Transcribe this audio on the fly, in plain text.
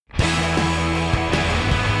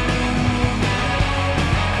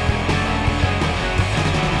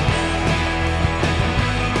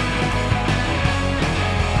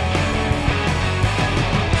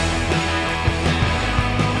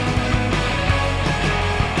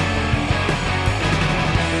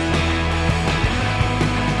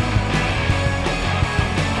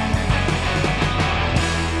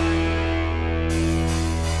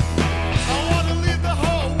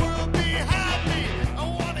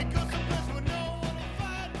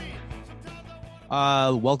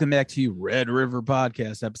Welcome back to Red River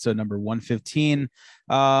Podcast, episode number 115.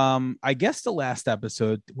 I guess the last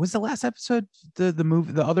episode was the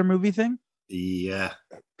movie, the other movie thing. Yeah.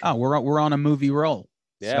 Oh, we're on a movie roll.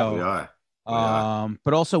 Yeah, we So, are. We are.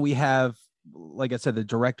 But also we have, like I said, the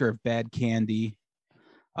director of Bad Candy,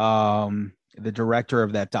 the director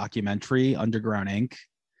of that documentary Underground Ink.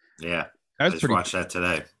 Yeah. That I was just pretty. watched that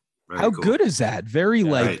today. Very How cool. good is that? Very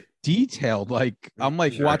like Right. detailed. Like I'm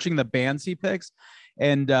like Sure. watching the bands he picks.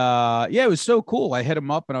 And yeah, it was so cool. I hit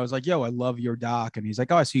him up and I was like, yo, I love your doc. And he's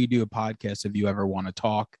like, oh, I see you do a podcast if you ever want to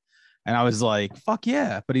talk. And I was like, fuck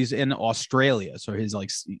yeah. But he's in Australia. So he's like,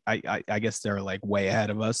 I guess they're like way ahead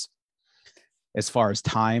of us as far as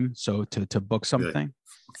time. So to book something.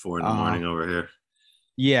 4 in the morning over here.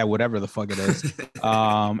 Yeah, whatever the fuck it is.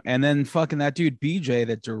 And then fucking that dude BJ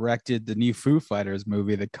that directed the new Foo Fighters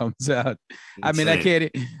movie that comes out. I mean, I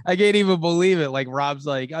Insane. can't even believe it. Like Rob's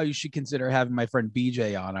like, oh, you should consider having my friend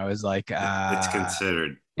BJ on. I was like, It's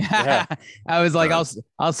considered. Yeah. I was like, Uh,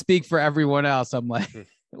 I'll speak for everyone else. I'm like,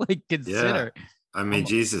 like consider. I mean,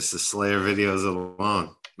 Jesus, the Slayer videos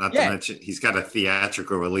alone. Not Yeah. to mention, he's got a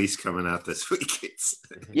theatrical release coming out this week. It's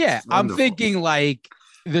Yeah, I'm wonderful. thinking like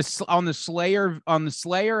this on the Slayer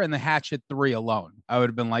and the Hatchet 3 alone. I would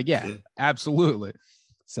have been like, yeah, Yeah. absolutely.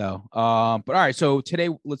 So, but all right. So today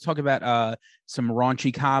let's talk about some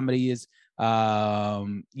raunchy comedies.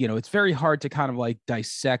 It's very hard to kind of like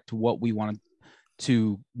dissect what we want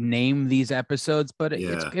to name these episodes, but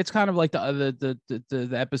Yeah. it's kind of like the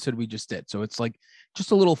episode we just did. So it's like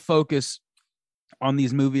just a little focus on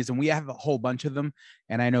these movies, and we have a whole bunch of them,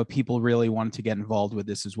 and I know people really wanted to get involved with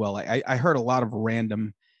this as well. I heard a lot of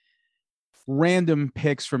random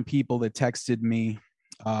picks from people that texted me,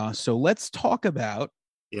 so let's talk about.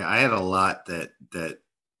 Yeah, I had a lot that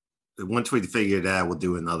once we figured out we'll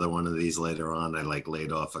do another one of these later on. I like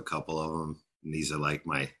laid off a couple of them. And these are like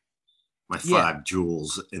my Yeah. 5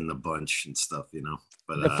 jewels in the bunch and stuff,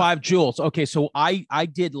 But The 5 jewels. Okay, so I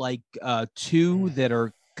did like 2 that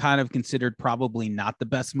are kind of considered probably not the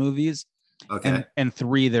best movies, okay. and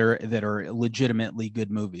 3 that are legitimately good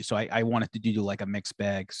movies. So I wanted to do like a mixed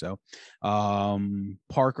bag. So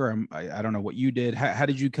Parker, I don't know what you did. How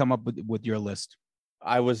did you come up with your list?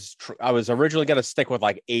 I was originally gonna stick with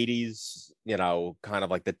like 80s, kind of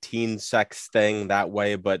like the teen sex thing that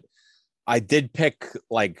way, but I did pick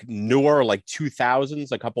like newer, like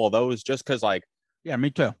 2000s, a couple of those, just because like Yeah, me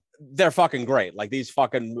too. they're fucking great. Like these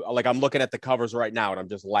fucking, like I'm looking at the covers right now and I'm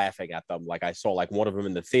just laughing at them. Like I saw like one of them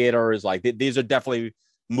in the theaters. Like these are definitely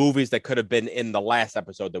movies that could have been in the last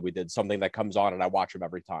episode that we did, something that comes on and I watch them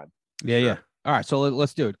every time. Yeah. All right, so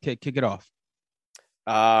let's do it. Kick it off.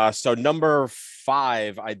 So number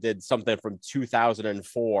 5, I did something from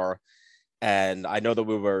 2004. And I know that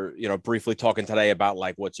we were, briefly talking today about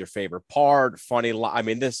like, what's your favorite part? Funny. I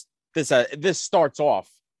mean, this starts off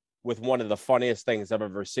with one of the funniest things I've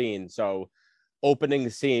ever seen. So opening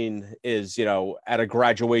scene is, at a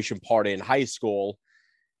graduation party in high school.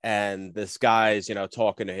 And this guy's,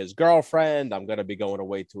 talking to his girlfriend. I'm going to be going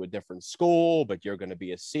away to a different school, but you're going to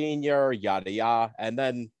be a senior, yada, yada. And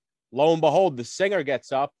then lo and behold, the singer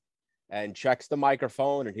gets up and checks the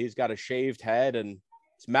microphone and he's got a shaved head and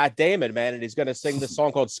it's Matt Damon, man. And he's going to sing this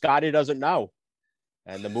song called Scotty Doesn't Know.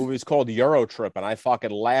 And the movie's called Euro Trip. And I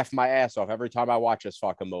fucking laugh my ass off every time I watch this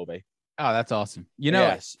fucking movie. Oh, that's awesome.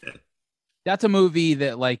 Yes. That's a movie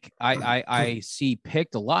that like I see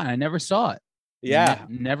picked a lot. I never saw it. Yeah.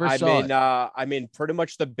 Never saw it. I mean, pretty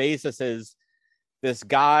much the basis is this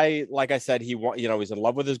guy, like I said, he's in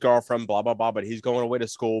love with his girlfriend, blah, blah, blah, but he's going away to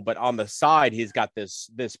school. But on the side, he's got this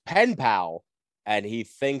pen pal and he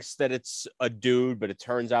thinks that it's a dude, but it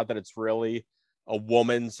turns out that it's really a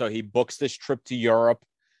woman. So he books this trip to Europe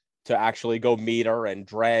to actually go meet her and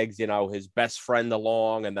drags, his best friend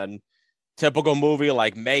along. And then typical movie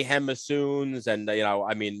like mayhem assumes. And,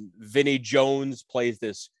 Vinnie Jones plays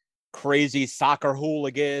this crazy soccer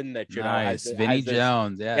hooligan that, Nice. has Vinnie this,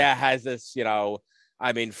 Jones. Yeah. has this,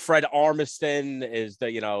 Fred Armiston is the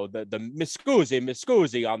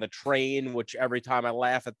Miscusi on the train, which every time I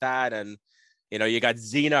laugh at that. And, you got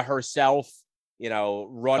Xena herself,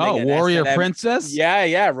 running Warrior S&M. Princess.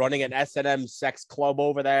 Yeah. Running an S&M sex club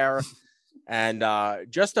over there. And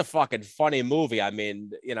just a fucking funny movie. I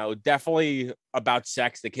mean, definitely about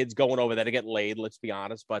sex. The kid's going over there to get laid, let's be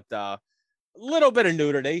honest. But a little bit of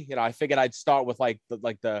nudity. I figured I'd start with like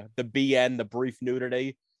the BN, the brief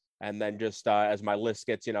nudity. And then just as my list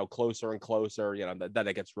gets, closer and closer, then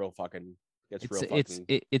it gets real fucking.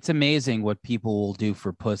 It's amazing what people will do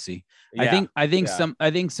for pussy. Yeah, I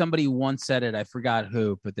think somebody once said it. I forgot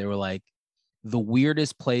who, but they were like, the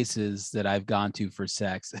weirdest places that I've gone to for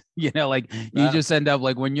sex. You know, like you Yeah. just end up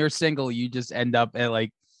like when you're single, you just end up at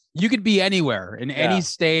like you could be anywhere in any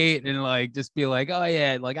state and like just be like, oh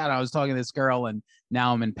yeah, like I don't know, I was talking to this girl and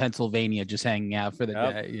now I'm in Pennsylvania just hanging out for the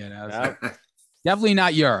day. You know, so definitely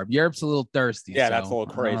not Europe. Europe's a little thirsty. Yeah, so that's a little I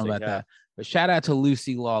don't crazy. know about Yeah. that. But shout out to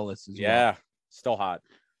Lucy Lawless as Yeah, still hot.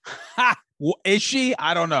 well. Is she?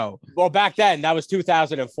 I don't know. Well, back then that was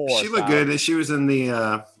 2004. She looked good, and she was in the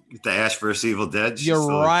Ash vs. Evil Dead. You're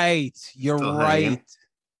right. You're still right. hanging.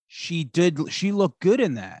 She did. She looked good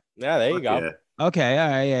in that. Yeah, there you go. Yeah. Okay. All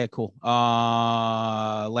right. Yeah. Cool.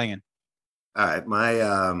 Langan. All right,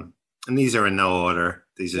 my and these are in no order.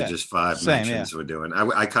 These are Yeah, just 5 same, mentions we're doing.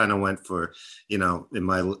 I kind of went for, you know, in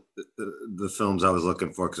my the films I was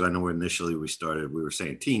looking for, because I know initially we were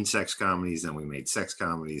saying teen sex comedies, then we made sex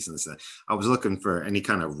comedies, and so I was looking for any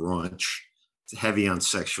kind of raunch, heavy on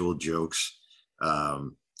sexual jokes.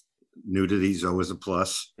 Nudity is always a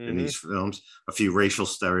plus in these films. A few racial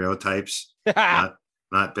stereotypes, not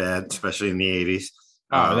bad, especially in the 80s.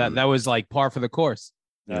 Oh, that was like par for the course.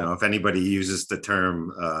 You know, if anybody uses the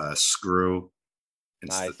term screw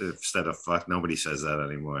Nice. instead of fuck, nobody says that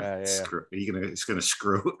anymore. Yeah. Screw. It's gonna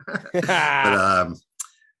screw. But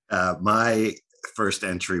my first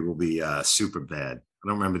entry will be Super Bad. I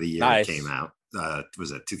don't remember the year Nice. it came out.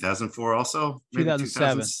 Was it 2004 also? Maybe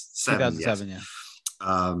 2007. 2007, yes.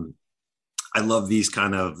 Yeah. I love these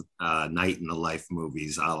kind of night in the life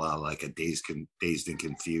movies, a la like a Dazed and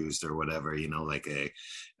Confused or whatever, you know, like a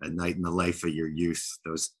night in the life of your youth.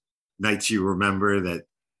 Those nights you remember, that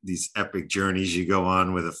these epic journeys you go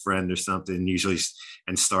on with a friend or something, usually,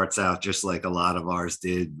 and starts out just like a lot of ours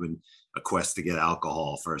did, when a quest to get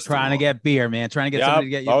alcohol first. Trying to get beer, man. Trying to get somebody to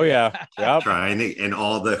get you. Oh yeah. Yep. Trying to, and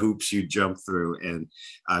all the hoops you jump through. And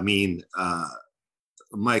I mean,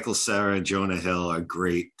 Michael Cera and Jonah Hill are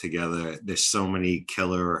great together. There's so many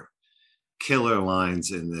killer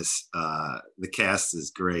lines in this. The cast is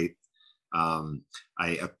great.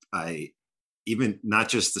 I even not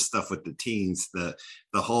just the stuff with the teens, the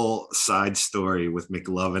whole side story with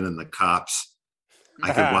McLovin and the cops.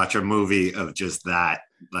 I could watch a movie of just that.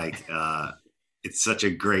 Like, it's such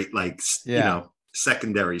a great, like, you know,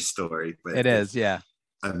 secondary story. But It is, yeah.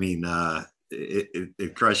 I mean,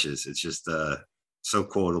 it crushes. It's just so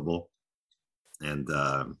quotable, and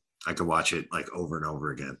I could watch it like over and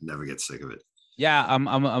over again. Never get sick of it. Yeah, I'm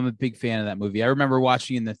a big fan of that movie. I remember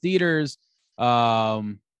watching in the theaters,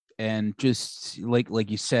 and just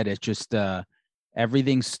like you said, it just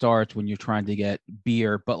everything starts when you're trying to get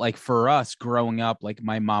beer. But like for us growing up, like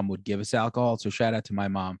my mom would give us alcohol. So shout out to my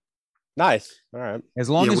mom. Nice. All right. As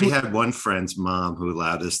long as we had one friend's mom who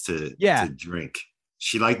allowed us to drink.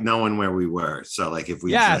 She liked knowing where we were. So like if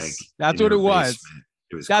we drank, that's what it was.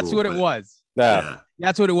 It was that's cool, what it was. Yeah.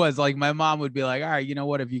 That's what it was. Like my mom would be like, all right, you know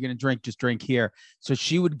what? If you're going to drink, just drink here. So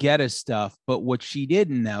she would get us stuff. But what she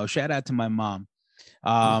didn't know, shout out to my mom,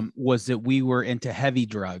 was that we were into heavy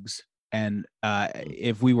drugs. And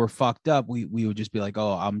if we were fucked up, we would just be like,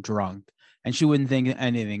 oh, I'm drunk. And she wouldn't think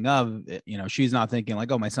anything of it. You know, she's not thinking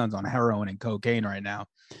like, oh, my son's on heroin and cocaine right now,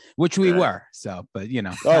 which we were. So, but you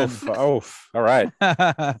know. All right.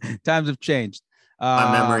 Times have changed.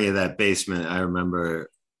 My memory of that basement, I remember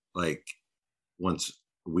like once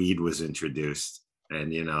weed was introduced,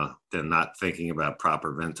 and you know, they're not thinking about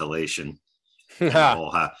proper ventilation.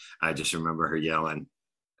 I just remember her yelling,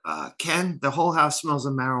 Ken, the whole house smells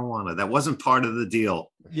of marijuana. That wasn't part of the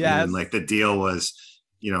deal. Yeah. And like the deal was,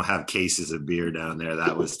 you know, have cases of beer down there.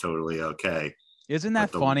 That was totally okay. Isn't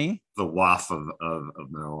that funny? The waft of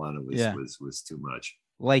marijuana was too much.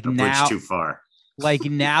 Like a now, bridge too far. Like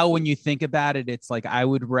now, when you think about it, it's like I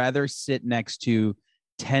would rather sit next to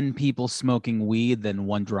 10 people smoking weed than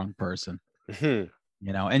one drunk person. You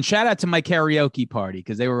know, and shout out to my karaoke party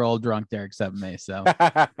because they were all drunk there except me. So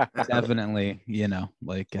definitely, you know,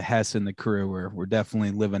 like Hess and the crew, we're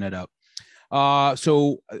definitely living it up.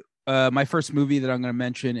 So my first movie that I'm going to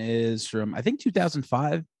mention is from I think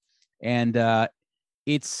 2005, and I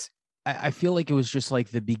feel like it was just like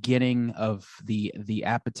the beginning of the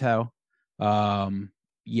Apatow,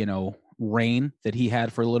 you know, reign that he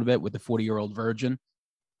had for a little bit with the 40-Year-Old Virgin.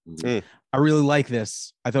 I really like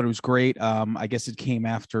this. I thought it was great. I guess it came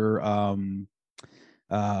after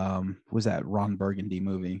was that Ron Burgundy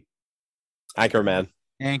movie? Anchorman.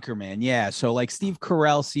 Yeah. So like Steve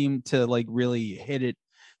Carell seemed to like really hit it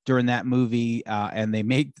during that movie, and they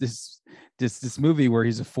make this movie where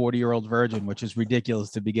he's a 40-year-old virgin, which is ridiculous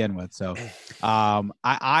to begin with. So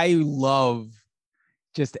I love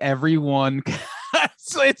just everyone.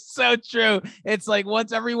 It's so true. It's like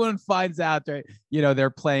once everyone finds out that, you know, they're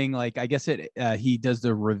playing, like, I guess he does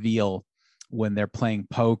the reveal when they're playing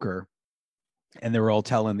poker. And they were all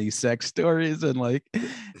telling these sex stories, and like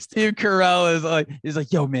Steve Carell is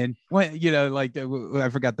like, yo, man, what, like I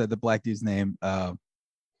forgot the black dude's name,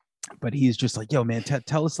 but he's just like, yo, man,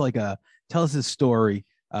 tell us a story,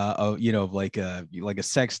 of like a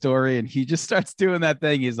sex story. And he just starts doing that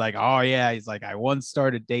thing. He's like, oh yeah, he's like, I once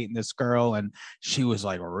started dating this girl, and she was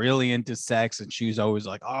like really into sex, and she was always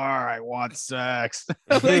like, oh, I want sex.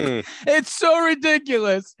 Like, it's so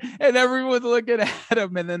ridiculous, and everyone's looking at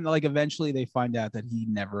him, and then like eventually they find out that he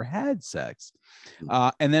never had sex,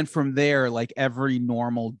 and then from there, like every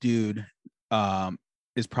normal dude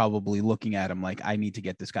is probably looking at him like, I need to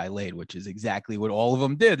get this guy laid, which is exactly what all of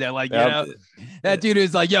them did. They're like, that dude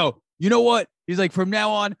is like, yo, you know what? He's like, from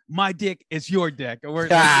now on, my dick is your dick.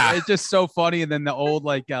 It's just so funny. And then the old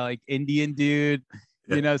like Indian dude,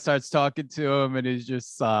 starts talking to him, and he's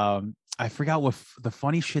just I forgot what the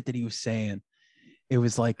funny shit that he was saying. It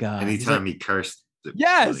was like anytime he cursed.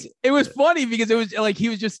 Yes, it was funny because it was like he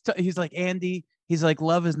was just he's like, Andy. He's like,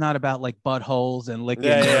 love is not about like buttholes and licking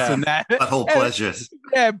this and that. Butthole pleasures.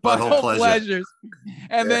 Yeah, butthole pleasures.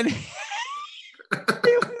 And then he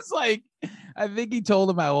was like, I think he told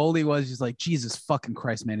him how old he was. He's like, Jesus fucking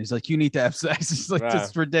Christ, man. He's like, you need to have sex. He's like, this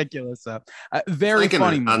is ridiculous. So very like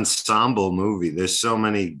funny an ensemble movie. There's so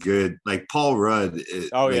many good, like Paul Rudd.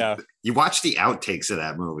 You watch the outtakes of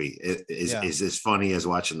that movie. It is as funny as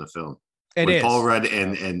watching the film. It is. Paul Rudd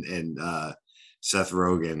and Seth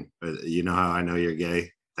Rogen, you know how I know you're gay?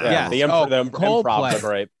 The improv is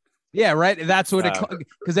right. Yeah, right. That's what it,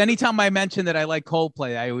 because anytime I mention that I like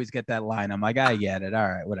Coldplay, I always get that line. I'm like, I get it. All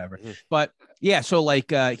right, whatever. But yeah, so like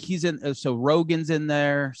he's in. So Rogen's in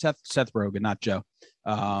there. Seth Rogen, not Joe.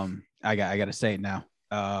 I got to say it now.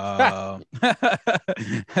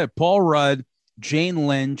 Paul Rudd, Jane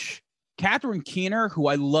Lynch, Catherine Keener, who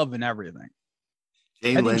I love in everything.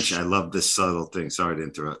 Jane Lynch, I love this subtle thing. Sorry to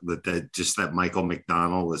interrupt, but that Michael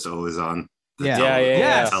McDonald was always on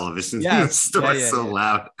television. Yeah. The store's so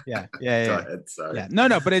loud. Yeah. Go ahead. Sorry. Yeah.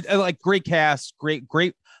 No, but it like great cast, great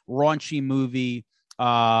raunchy movie.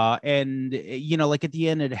 And like at the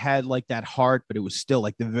end it had like that heart, but it was still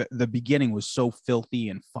like the beginning was so filthy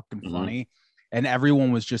and fucking funny. And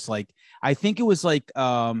everyone was just like, I think it was like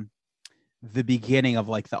the beginning of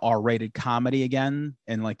like the R-rated comedy again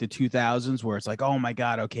in like the 2000s, where it's like, oh my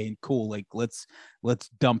God, okay, cool, like let's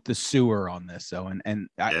dump the sewer on this. So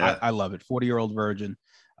I love it. 40-Year-Old Virgin,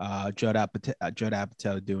 Judd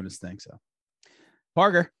Apatow doing his thing. So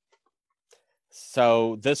Parker.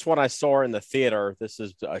 So this one I saw in the theater. This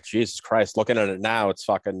is Jesus Christ. Looking at it now, it's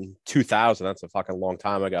fucking 2000. That's a fucking long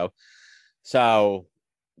time ago. So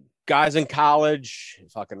guy's in college,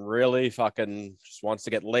 really just wants to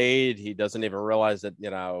get laid. He doesn't even realize that,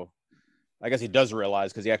 I guess he does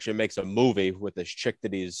realize because he actually makes a movie with this chick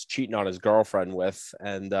that he's cheating on his girlfriend with.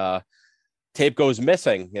 And tape goes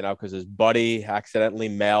missing, because his buddy accidentally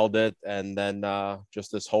mailed it. And then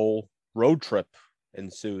just this whole road trip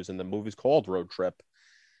ensues. And the movie's called Road Trip.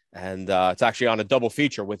 And it's actually on a double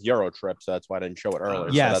feature with Eurotrip. So that's why I didn't show it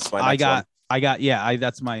earlier. Yes, so that's my next one.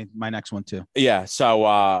 That's my next one too. Yeah.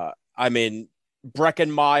 So, I mean,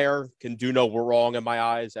 Breckenmeyer can do no wrong in my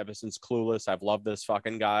eyes ever since Clueless. I've loved this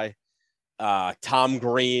fucking guy. Tom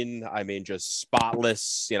Green, I mean, just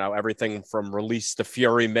spotless, everything from Release the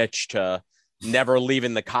Fury Mitch to never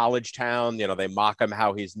leaving the college town. They mock him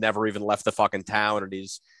how he's never even left the fucking town. And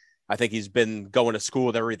I think he's been going to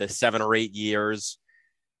school there either 7 or 8 years.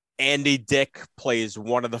 Andy Dick plays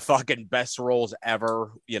one of the fucking best roles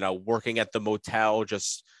ever, working at the motel,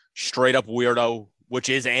 just straight up weirdo, which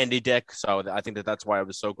is Andy Dick. So I think that's why it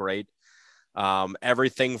was so great.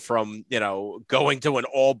 Everything from, going to an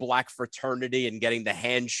all black fraternity and getting the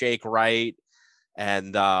handshake right.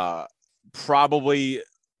 And probably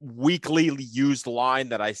weekly used line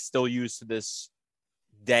that I still use to this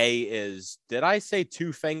day is, did I say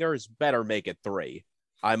 2 fingers? Better make it 3.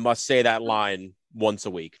 I must say that line once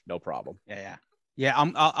a week. No problem. Yeah.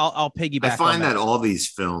 I'll piggyback. I find that all these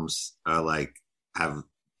films are have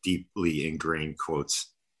deeply ingrained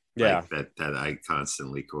quotes. That I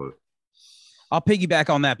constantly quote. I'll piggyback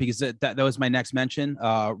on that because that was my next mention.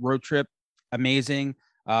 Road Trip, amazing.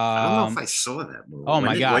 I don't know if I saw that movie. Oh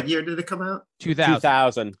my God. What year did it come out?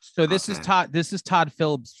 2000. So this is Todd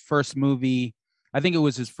Phillips' first movie. I think it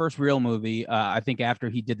was his first real movie. I think after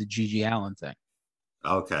he did the Gigi Allen thing.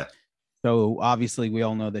 Okay. So obviously we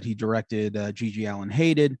all know that he directed Gigi Allen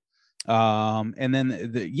Hated. And then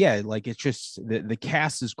it's just the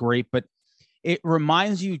cast is great, but it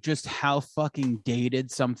reminds you just how fucking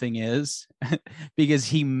dated something is because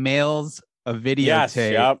he mails a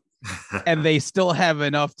videotape and they still have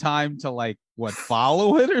enough time to like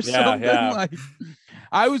follow it or something. Yeah. Like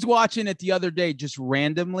I was watching it the other day just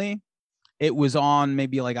randomly. It was on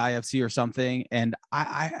maybe like IFC or something, and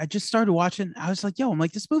I just started watching. I was like, yo, I'm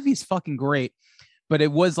like, this movie is fucking great. But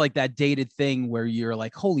it was like that dated thing where you're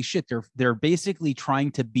like, holy shit, they're basically trying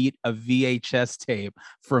to beat a VHS tape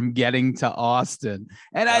from getting to Austin.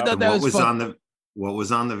 And I thought that was fun. What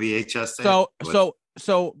was on the VHS tape?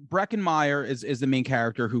 So Breckenmeyer is the main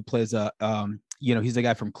character who plays he's the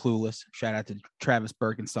guy from Clueless. Shout out to Travis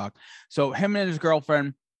Birkenstock. So him and his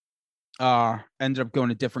girlfriend ended up going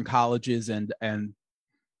to different colleges, and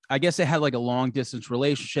I guess they had like a long distance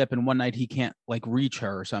relationship, and one night he can't like reach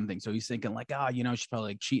her or something. So he's thinking like, she's probably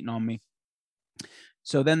like cheating on me.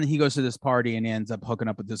 So then he goes to this party and he ends up hooking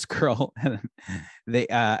up with this girl. And they,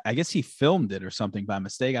 I guess he filmed it or something by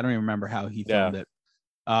mistake. I don't even remember how he filmed it.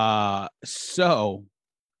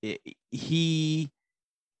 He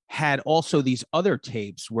had also these other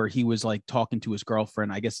tapes where he was like talking to his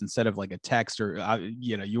girlfriend, I guess, instead of like a text or,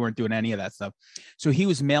 you weren't doing any of that stuff. So he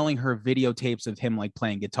was mailing her videotapes of him like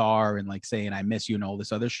playing guitar and like saying, I miss you and all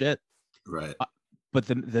this other shit. Right. But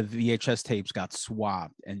the VHS tapes got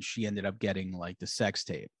swapped and she ended up getting like the sex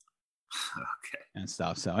tape. Okay. And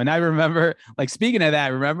stuff. So, and I remember like, speaking of that,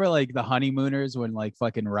 remember like the honeymooners when like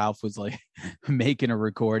fucking Ralph was like making a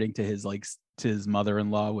recording to his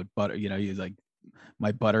mother-in-law with butter, he was like,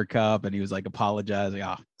 my buttercup, and he was like apologizing.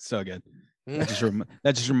 So good. That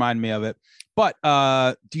just reminded me of it. But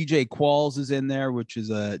DJ Qualls is in there, which is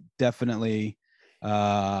definitely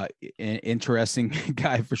an interesting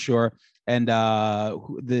guy for sure. And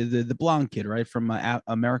the blonde kid, right, from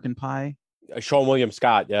American Pie, Sean William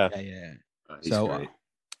Scott. Yeah. So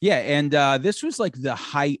and this was like the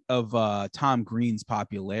height of Tom Green's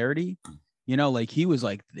popularity. Like he was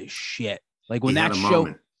like the shit. Like when that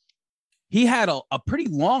show. He had a pretty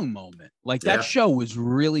long moment. Like that show was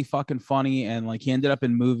really fucking funny, and like he ended up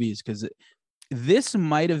in movies because this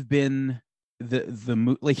might have been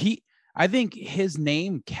the like I think his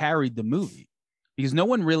name carried the movie because no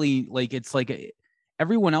one really like it's like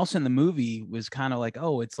everyone else in the movie was kind of like,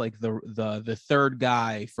 oh, it's like the third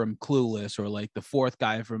guy from Clueless or like the fourth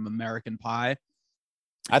guy from American Pie.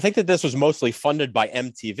 I think that this was mostly funded by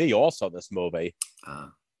MTV. Also, this movie.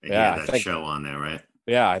 That show on there, right?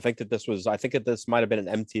 Yeah, I think that this might have been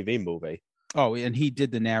an MTV movie. Oh, and he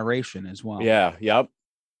did the narration as well. Yeah, yep.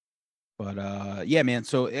 But yeah, man.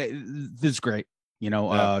 So this is great.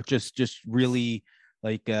 Just really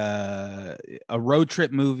like a road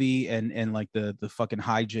trip movie, and like the fucking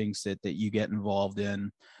hijinks that you get involved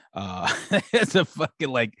in. It's a fucking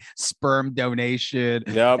like sperm donation.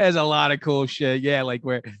 Yep. There's a lot of cool shit. Yeah, like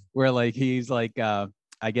where like he's like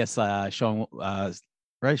I guess Sean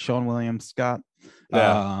William Scott.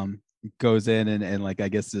 Yeah. Goes in and like I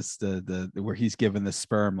guess this the where he's given the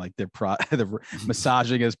sperm like the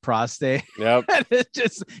massaging his prostate. Yep. And it's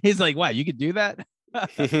just he's like, wow, you could do that.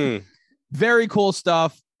 Very cool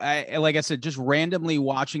stuff. Like I said, just randomly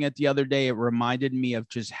watching it the other day, it reminded me of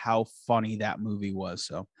just how funny that movie was.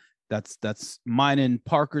 So that's mine and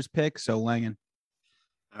Parker's pick. So Langan.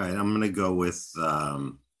 All right, I'm gonna go with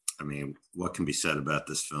what can be said about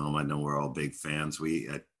this film? I know we're all big fans.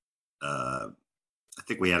 I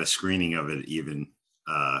think we had a screening of it even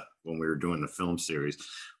when we were doing the film series,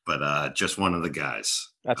 but Just One of the Guys.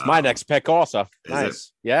 That's my next pick also.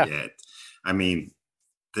 Nice. Yeah. I mean,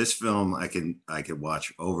 this film I could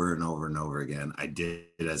watch over and over and over again. I did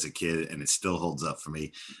it as a kid and it still holds up for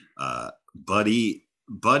me. Buddy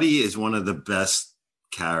is one of the best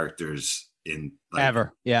characters in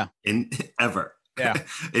ever. Yeah. Ever. Yeah.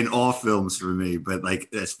 In all films for me, but like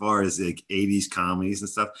as far as like 80s comedies and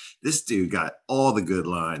stuff, this dude got all the good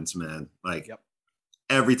lines, man. Like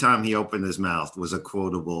every time he opened his mouth was a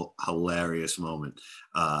quotable, hilarious moment.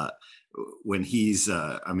 When he's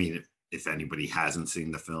if anybody hasn't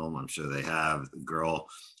seen the film, I'm sure they have. The girl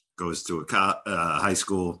goes to a high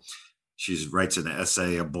school. She writes an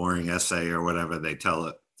essay, a boring essay or whatever. They tell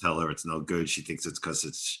her it's no good. She thinks it's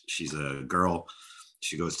because she's a girl.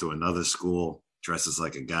 She goes to another school, dresses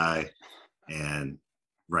like a guy, and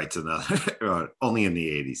writes another. Only in the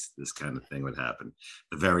 80s this kind of thing would happen.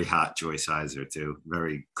 The very hot Joyce Heiser too.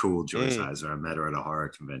 Very cool Joyce Heiser. I met her at a horror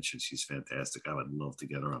convention. She's fantastic. I would love to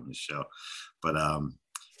get her on this show. But a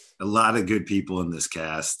lot of good people in this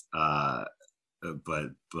cast. But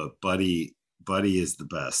Buddy is the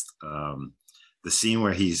best. The scene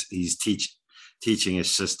where he's teaching his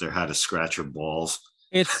sister how to scratch her balls.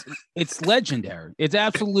 It's legendary. It's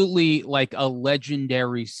absolutely like a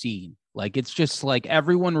legendary scene. Like it's just like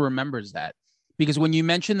everyone remembers that because when you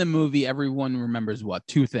mention the movie, everyone remembers what?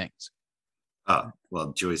 Two things: Oh,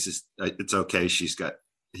 well, Joyce is. It's okay. He's got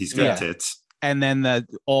Yeah. tits. And then the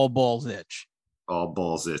all balls itch. All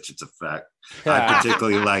balls itch. It's a fact. Yeah.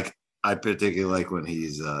 I particularly like when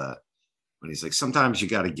he's like, sometimes you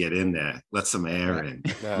got to get in there, let some air in,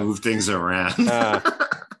 move things around.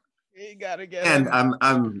 You gotta get. And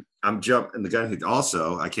I'm jumping the gun here.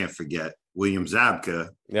 Also, I can't forget William Zabka.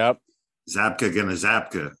 Yep. Zabka gonna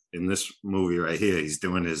Zabka in this movie right here. He's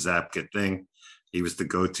doing his Zabka thing. He was the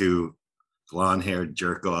go-to blonde-haired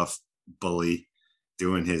jerk-off bully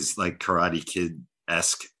doing his like Karate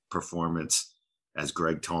Kid-esque performance as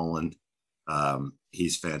Greg Toland.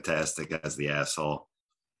 He's fantastic as the asshole.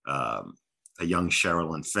 A young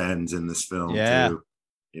Sherilyn Fenn's in this film too.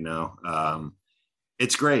 You know,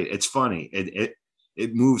 it's great. It's funny.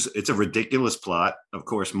 It moves. It's a ridiculous plot. Of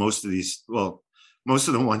course, most of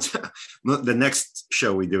the ones, the next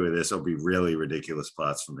show we do with this will be really ridiculous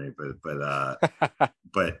plots for me.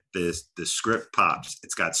 But the script pops.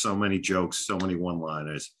 It's got so many jokes, so many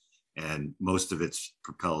one-liners, and most of it's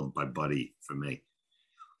propelled by Buddy for me.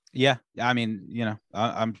 Yeah, I mean, you know,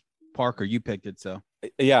 I'm Parker. You picked it, so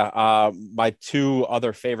Yeah. My two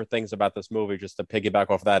other favorite things about this movie, just to piggyback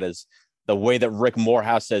off that, is the way that Rick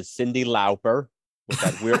Morehouse says Cyndi Lauper with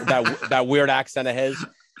that weird that weird accent of his.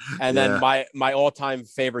 And then my all-time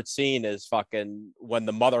favorite scene is fucking when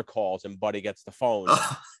the mother calls and Buddy gets the phone.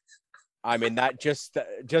 I mean, that just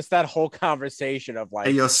that whole conversation of like,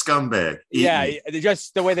 hey, yo, scumbag. Yeah,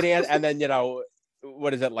 just the way that he has, and then, you know,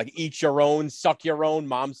 what is it, like, eat your own, suck your own,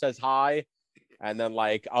 mom says hi, and then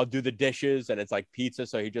like, I'll do the dishes, and it's like pizza,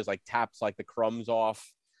 so he just like taps like the crumbs off.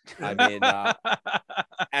 I mean,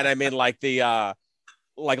 and I mean, like, the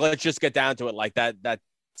like, let's just get down to it, like that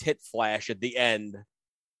tit flash at the end.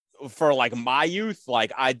 For like my youth,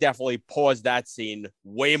 like, I definitely paused that scene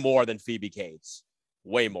way more than Phoebe Cates,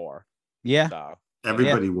 way more. Yeah. So,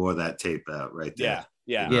 everybody wore that tape out right there.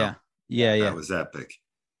 Yeah. You know? Yeah. That was epic.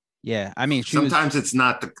 Yeah. I mean, sometimes it's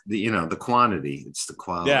not the quantity, it's the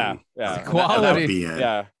quality. Yeah. The quality.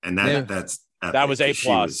 Yeah. And that was A+.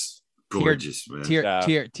 Gorgeous, man.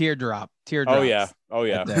 Teardrop. Oh yeah.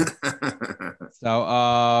 So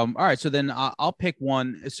all right, so then I'll pick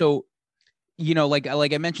one. So, you know, like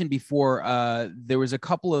I mentioned before, there was a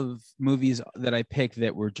couple of movies that I picked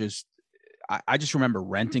that were just, I just remember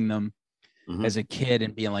renting them as a kid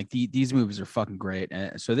and being like, these movies are fucking great.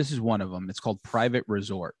 And so this is one of them. It's called Private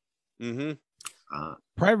Resort.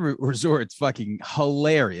 Private Resort's fucking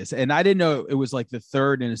hilarious, and I didn't know it was like the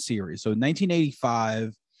third in a series. So in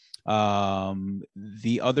 1985,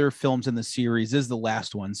 the other films in the series is the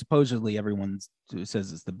last one. Supposedly everyone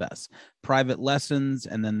says it's the best. Private Lessons,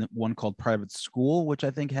 and then one called Private School, which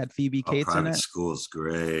I think had Phoebe Cates in it. Private School's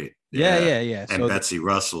great. Yeah. And Betsy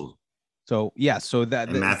Russell. So yeah, so that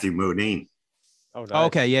and Matthew Modine. Oh, nice.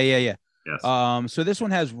 Okay, yeah. Yes. So this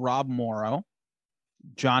one has Rob Morrow,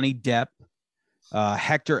 Johnny Depp,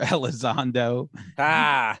 Hector Elizondo,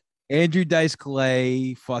 Andrew Dice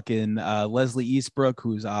Clay, fucking Leslie Eastbrook,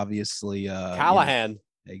 who's obviously Callahan.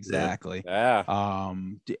 Exactly. Yeah.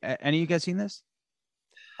 Any of you guys seen this?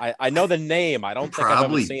 I know the name. I don't think I've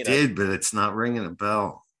ever seen it. But it's not ringing a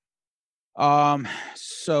bell.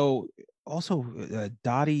 So also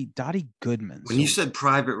Dottie Goodman. When you said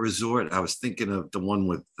Private Resort, I was thinking of the one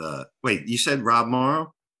with wait, you said Rob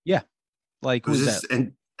Morrow? Yeah. Like, who's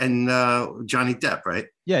that? And Johnny Depp, right?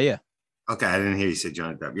 Yeah. Okay, I didn't hear you say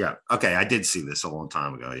Johnny Depp. Yeah. Okay, I did see this a long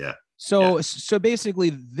time ago. Yeah. So basically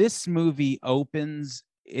this movie opens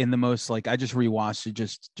in the most, like, I just rewatched it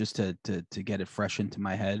just to get it fresh into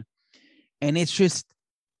my head. And it's just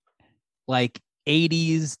like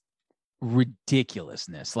 80s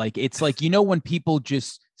ridiculousness. Like, it's like, you know, when people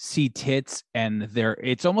just see tits and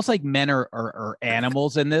it's almost like men are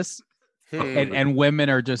animals in this. And women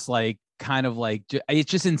are just like, kind of like, it's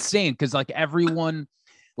just insane. Cause like everyone,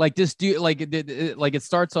 like this dude, like it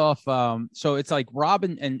starts off. So it's like Rob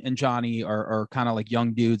and Johnny are kind of like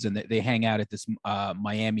young dudes, and they hang out at this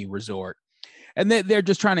Miami resort, and they're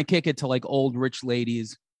just trying to kick it to like old rich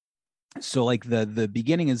ladies. So like the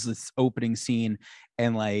beginning is this opening scene,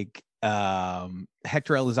 and like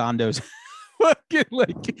Hector Elizondo's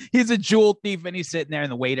like, he's a jewel thief, and he's sitting there,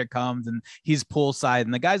 and the waiter comes, and he's poolside,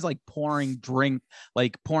 and the guy's like pouring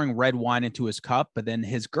red wine into his cup. But then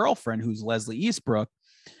his girlfriend, who's Leslie Eastbrook,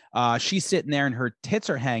 she's sitting there and her tits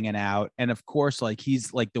are hanging out. And of course, like,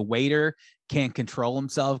 he's like, the waiter can't control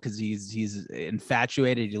himself because he's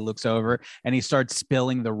infatuated. He looks over and he starts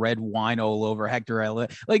spilling the red wine all over Hector.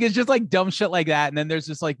 Like, it's just like dumb shit like that. And then there's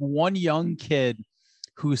just like one young kid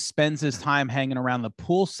who spends his time hanging around the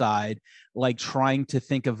poolside, like trying to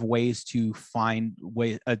think of ways to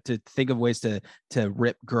to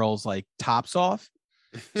rip girls like tops off.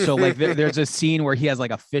 So like there's a scene where he has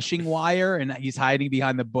like a fishing wire and he's hiding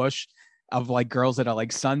behind the bush of like girls that are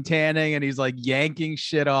like sun tanning, and he's like yanking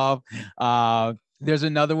shit off. There's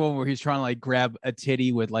another one where he's trying to like grab a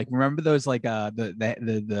titty with like, remember those like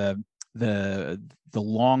the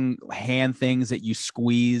long hand things that you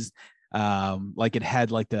squeeze, like it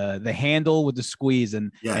had like the handle with the squeeze,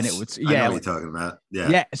 and it was I know what you're talking about.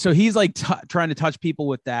 Yeah. So he's like trying to touch people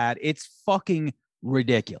with that. It's fucking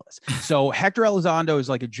ridiculous. So Hector Elizondo is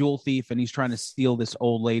like a jewel thief, and he's trying to steal this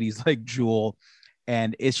old lady's like jewel,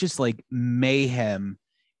 and it's just like mayhem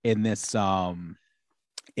in this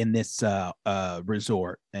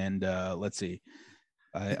resort. And let's see,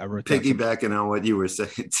 I wrote piggybacking on what you were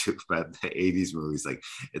saying too about the 80s movies, like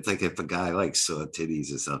it's like if a guy like saw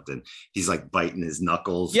titties or something, he's like biting his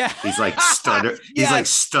knuckles. Yeah, he's like he's like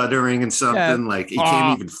stuttering and something. Like he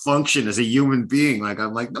can't even function as a human being. Like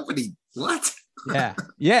I'm like, nobody, what?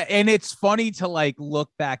 Yeah, and it's funny to like look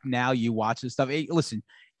back now. You watch this stuff. Hey, listen,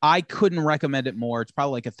 I couldn't recommend it more. It's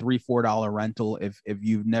probably like a $3-4 rental. If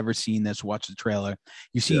you've never seen this, watch the trailer.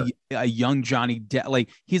 You see a young Johnny Depp, like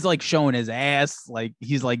he's like showing his ass, like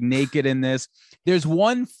he's like naked in this. There's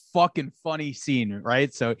one fucking funny scene,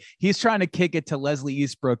 right? So he's trying to kick it to Leslie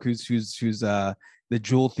Eastbrook, who's the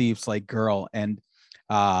jewel thief's like girl, and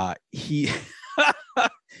he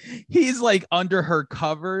he's like under her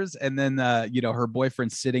covers, and then her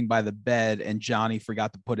boyfriend's sitting by the bed, and Johnny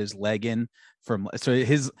forgot to put his leg in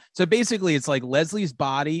so basically it's like Leslie's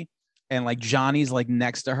body and like Johnny's like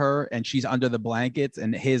next to her, and she's under the blankets,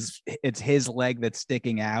 and it's his leg that's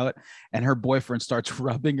sticking out, and her boyfriend starts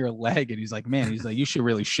rubbing her leg, and he's like, you should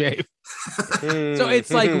really shave. So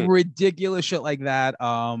it's like ridiculous shit like that.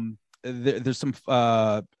 There's some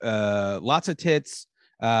lots of tits,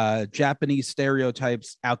 Japanese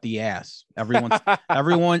stereotypes out the ass.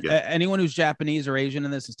 Anyone who's Japanese or Asian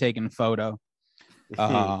in this is taking a photo.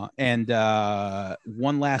 And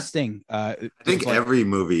one last thing, I think every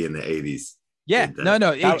movie in the 80s.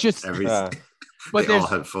 But they all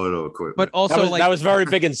had photo equipment. But also that was very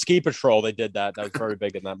big in Ski Patrol. They did that. That was very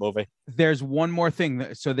big in that movie. There's one more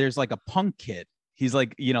thing. So there's like a punk kid. He's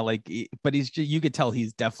like, but you could tell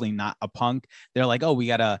he's definitely not a punk. They're like, oh, we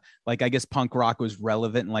gotta, like, I guess punk rock was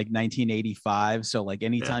relevant in like 1985. So like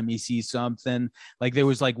anytime you see something, like there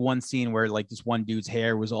was like one scene where like this one dude's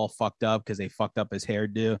hair was all fucked up because they fucked up his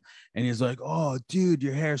hairdo. And he's like, oh, dude,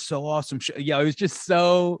 your hair's so awesome. Yeah, it was just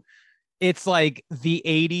so, it's like the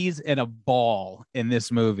 80s and a ball in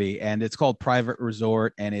this movie. And it's called Private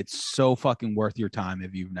Resort. And it's so fucking worth your time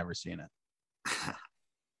if you've never seen it.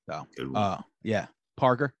 So, yeah,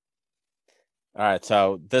 Parker. All right,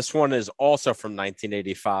 so this one is also from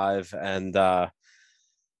 1985, and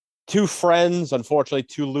two friends, unfortunately,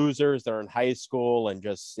 two losers. They're in high school, and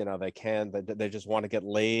just they just want to get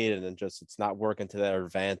laid, and it's not working to their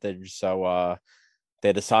advantage. So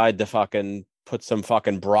they decide to fucking put some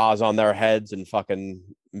fucking bras on their heads and fucking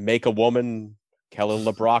make a woman. Kelly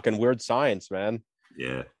LeBrock and Weird Science, man.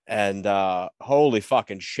 Yeah, and holy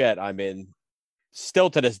fucking shit! I mean, still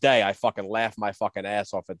to this day, I fucking laugh my fucking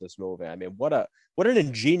ass off at this movie. I mean, what an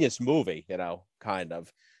ingenious movie, kind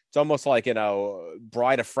of. It's almost like,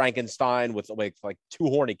 Bride of Frankenstein with like two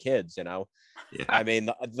horny kids, Yeah. I mean,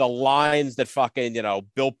 the lines that fucking,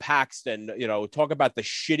 Bill Paxton, talk about the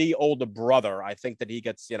shitty older brother. I think that he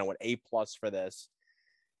gets, an A+ for this.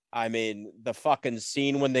 I mean, the fucking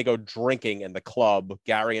scene when they go drinking in the club,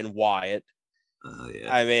 Gary and Wyatt.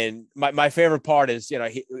 Yeah. I mean, my favorite part is,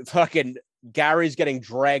 Gary's getting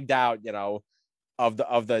dragged out, of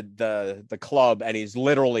the club, and he's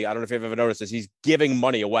literally, I don't know if you've ever noticed this, he's giving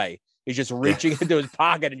money away. He's just reaching into his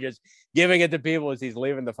pocket and just giving it to people as he's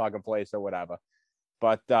leaving the fucking place or whatever.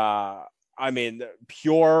 But I mean,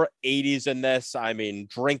 pure 80s in this. I mean,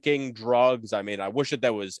 drinking, drugs. I mean, I wish that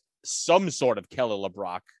there was some sort of Kelly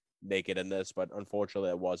LeBrock naked in this, but unfortunately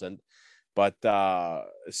it wasn't. But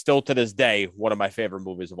still to this day, one of my favorite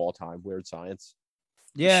movies of all time, Weird Science.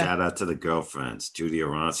 Yeah. Shout out to the girlfriends, Judy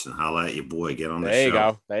Aronson. Holla at your boy. Get on the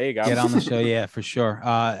show. There you go. Get on the show. Yeah, for sure.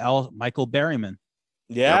 Michael Berryman.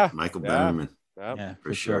 Yeah. Yep, Michael Berryman. Yep. Yeah,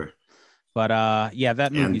 for sure. But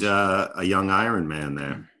that movie. And a young Iron Man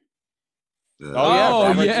there.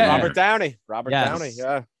 Robert Downey. Downey.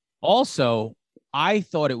 Yeah. Also, I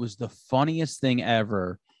thought it was the funniest thing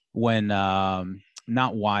ever when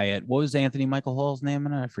not Wyatt. What was Anthony Michael Hall's name?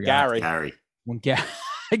 And I forgot. Gary.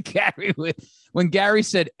 When Gary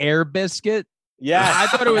said Air Biscuit, Yeah, I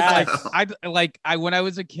thought it was yes. I when I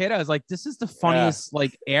was a kid, I was like, this is the funniest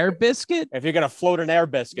like air biscuit. If you're gonna float an air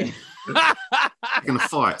biscuit, You're gonna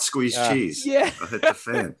fart, squeeze cheese. Yeah. I'll hit the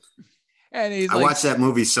fan. And he's I like, watched that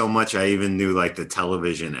movie so much I even knew like the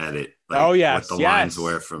television edit. Like, Oh, yes, what the lines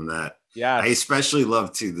were from that. yeah, I especially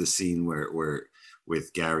love too the scene where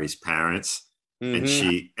with Gary's parents and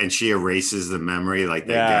she erases the memory like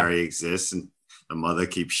that Gary exists, and the mother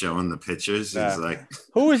keeps showing the pictures. He's like,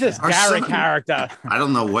 who is this Our Gary son- character? I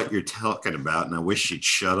don't know what you're talking about, and I wish she'd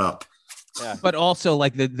shut up. Yeah. but also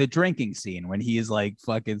like the drinking scene when he is like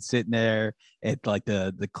fucking sitting there at like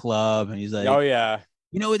the club and he's like, Oh yeah,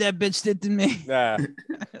 you know what that bitch did to me? yeah,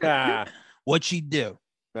 yeah, What'd she do?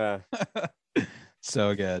 yeah.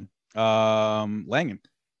 So good. Langan.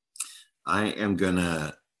 I am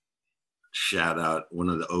gonna shout out one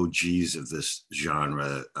of the OGs of this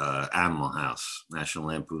genre, Animal House, National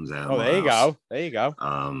Lampoon's Animal Oh, there you House. go. There you go.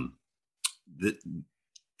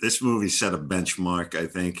 This movie set a benchmark, I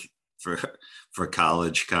think, for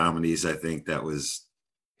college comedies. I think that was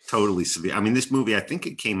totally severe. I mean, this movie, I think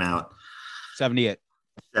it came out 78.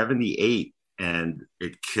 78 and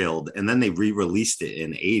it killed. And then they re-released it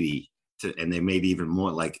in 80 and they made even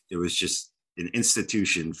more. Like, it was just an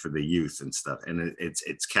institution for the youth and stuff. And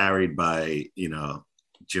it's carried by,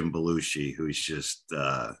 Jim Belushi, who's just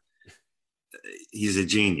he's a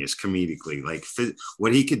genius comedically. Like,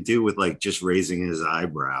 what he could do with like just raising his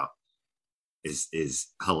eyebrow is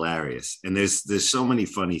hilarious. And there's so many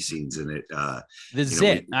funny scenes in it. The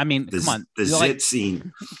zit. Come on. The zit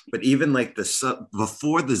scene, but even like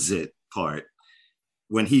before the zit part,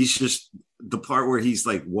 when he's just the part where he's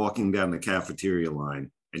like walking down the cafeteria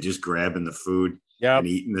line and just grabbing the food and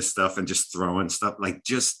eating the stuff and just throwing stuff, like,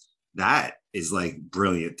 just that is like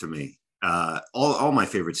brilliant to me. All my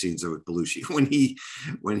favorite scenes are with Belushi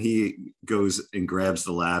when he goes and grabs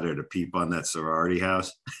the ladder to peep on that sorority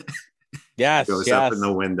house. Yes, goes up in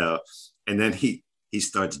the window, and then he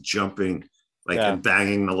starts jumping and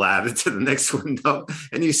banging the ladder to the next window,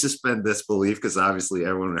 and you suspend disbelief because obviously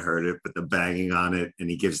everyone heard it, but the banging on it, and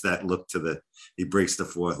he gives that look he breaks the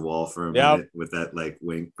fourth wall for a minute with that like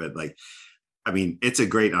wink. But like, I mean, it's a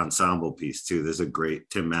great ensemble piece too. There's a great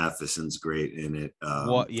Tim Matheson's great in it.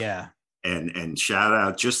 And shout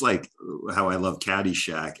out, just like how I love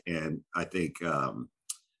Caddyshack, and I think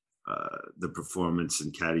the performance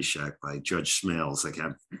in Caddyshack by Judge Smails,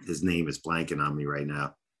 his name is blanking on me right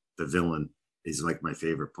now. The villain is like my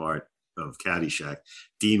favorite part of Caddyshack.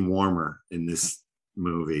 Dean Warmer in this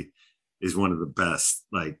movie is one of the best,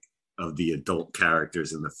 like, of the adult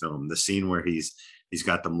characters in the film. The scene where he's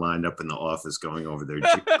got them lined up in the office going over their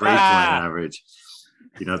grade point average.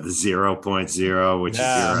 The 0.0, which is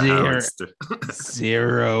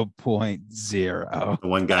 0.0. The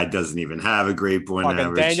one guy doesn't even have a grade point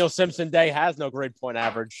average. Daniel Simpson Day has no grade point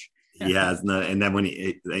average. He has no, and then when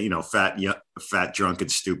fat, drunk,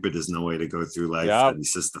 and stupid is no way to go through life. And he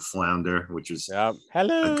says the flounder, which is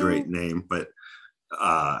hello, a great name. But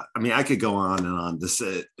I mean, I could go on and on.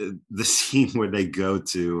 The scene where they go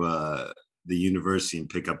to the university and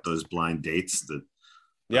pick up those blind dates, the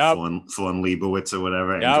Fawn Leibowitz or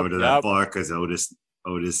whatever, and go to that bar because Otis Day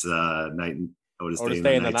and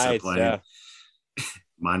the Nights are playing. Yeah.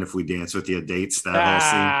 Mind if we dance with your dates? That whole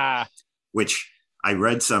scene, which I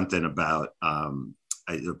read something about.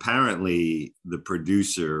 Apparently, the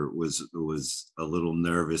producer was a little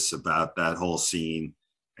nervous about that whole scene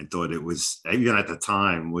and thought it was, even at the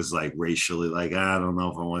time, was like racially, like, I don't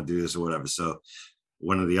know if I want to do this or whatever. So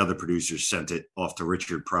one of the other producers sent it off to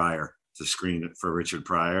Richard Pryor to screen it for Richard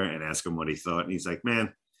Pryor and ask him what he thought. And he's like,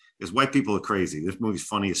 man, because white people are crazy. This movie's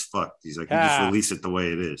funny as fuck. He's like, you just release it the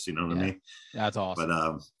way it is. You know what I mean? That's awesome.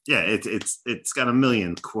 But it's got a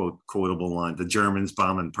million quotable lines. The Germans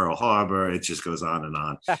bombing Pearl Harbor. It just goes on and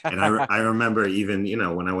on. And I remember even,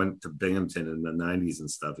 when I went to Binghamton in the 90s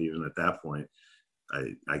and stuff, even at that point,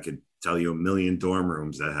 I could tell you a million dorm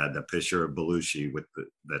rooms that had the picture of Belushi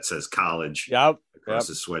that says college across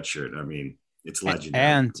his sweatshirt. I mean, it's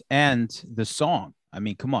legendary. And the song. I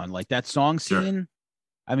mean, come on, like that song scene. Sure.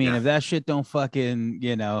 I mean, if that shit don't fucking,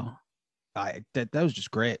 that was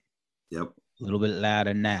just great. Yep. A little bit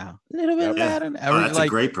louder now. A little bit louder now. Oh, that's a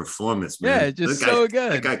great performance, man. Yeah, just so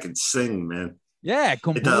good. That guy can sing, man. Yeah,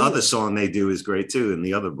 completely. The other song they do is great too in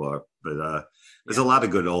the other bar. But there's a lot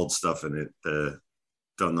of good old stuff in it.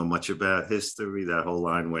 Don't know much about history. That whole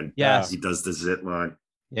line when he does the zit line.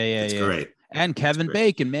 It's great. And Kevin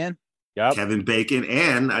Bacon, man. Yep. Kevin Bacon,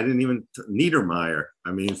 and I didn't even Niedermeyer.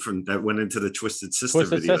 I mean, from that went into the Twisted Sister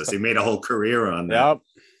videos. He made a whole career on that. Yep.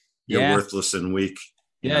 You're worthless and weak.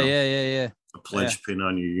 Yeah. A pledge pin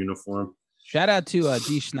on your uniform. Shout out to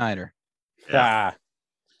Dee Snider. Yeah.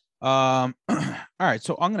 All right,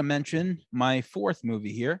 so I'm gonna mention my fourth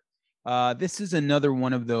movie here. This is another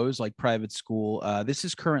one of those like private school. This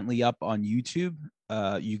is currently up on YouTube.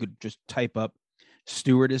 You could just type up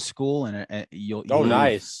Stewardess School and you'll Oh, Ooh.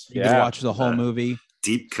 nice. you can Yeah. watch the whole movie.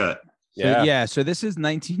 Deep cut. So, Yeah. so this is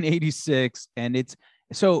 1986, and it's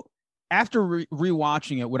so after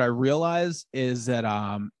rewatching it, what I realized is that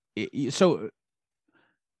so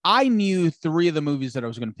I knew three of the movies that I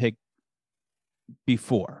was going to pick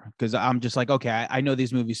before because I'm just like, okay, I know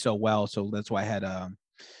these movies so well, so that's why I had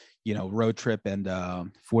Road Trip and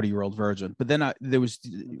 40-Year-Old Virgin. But then there was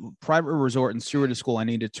Private Resort and Stewardess School I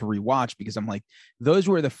needed to rewatch because I'm like, those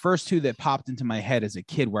were the first two that popped into my head as a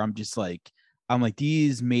kid where I'm like,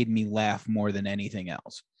 these made me laugh more than anything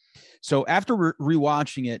else. So after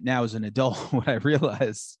rewatching it now as an adult, what I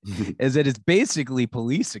realized is that it's basically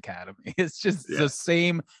Police Academy. It's just the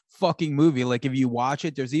same fucking movie. Like if you watch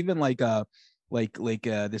it, there's even like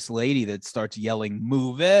this lady that starts yelling,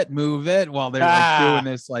 move it, while they're like doing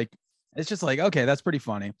this. Like, it's just like, okay, that's pretty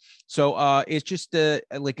funny. So it's just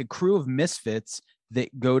like a crew of misfits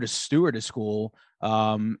that go to Stewardess School.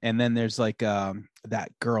 And then there's like that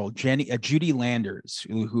girl, Judy Landers,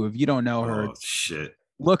 who if you don't know her, shit,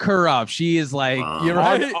 look her up. She is like, you're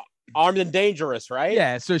right. Armed and Dangerous, right?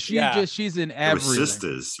 Yeah. So she's in everything.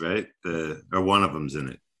 Sisters, right? Or one of them's in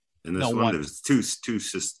it. In this one, there's two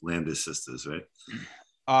Landis sisters, right?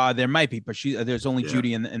 There might be, but there's only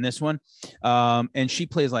Judy in this one. And she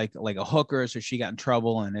plays like a hooker, so she got in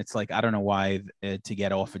trouble, and it's like, I don't know why to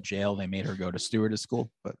get off of jail they made her go to Stewardess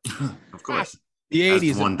School, but of course the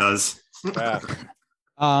 80s one does.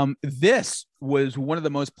 This was one of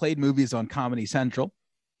the most played movies on Comedy Central.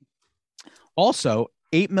 Also,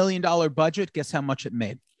 $8 million budget. Guess how much it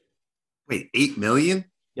made? Wait, $8 million?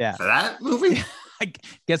 Yeah, for that movie.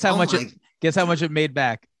 Guess how much it made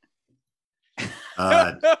back?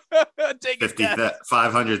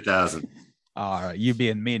 500,000. All right, you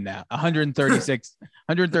being mean now.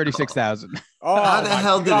 136,000. How the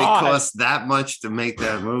hell did it cost that much to make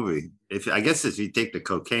that movie? I guess if you take the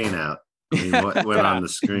cocaine out, I mean, what went on the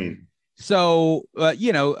screen? So, a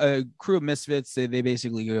crew of misfits, they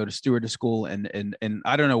basically go to Stewardess School, and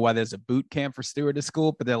I don't know why there's a boot camp for Stewardess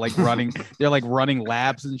School, but they're like running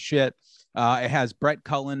labs and shit. It has Brett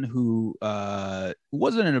Cullen, who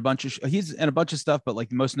wasn't in a bunch of he's in a bunch of stuff, but like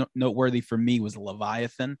the most noteworthy for me was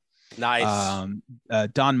Leviathan. Nice.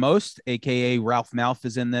 Don Most, aka Ralph Malph,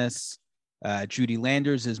 is in this. Judy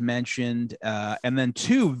Landers is mentioned, and then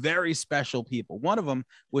two very special people. One of them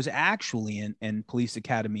was actually in Police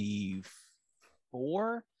Academy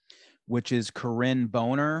 4, which is Corinne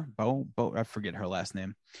Boner. I forget her last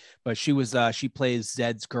name, but she plays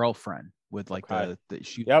Zed's girlfriend with like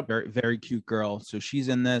she's very, very cute girl. So she's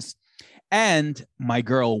in this, and my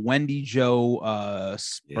girl Wendy Jo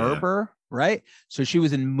Sperber, right? So she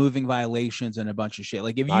was in Moving Violations and a bunch of shit.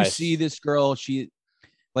 Like if you see this girl, she.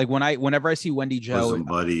 Like whenever I see Wendy Jo,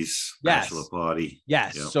 Buddies, Bachelor Party.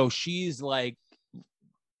 Yes. Yep. So she's the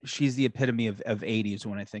epitome of 80s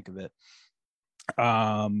when I think of it.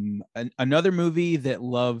 Another movie that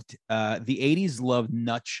loved the 80s loved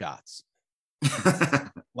nut shots.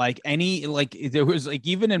 There was like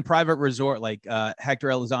even in Private Resort, like Hector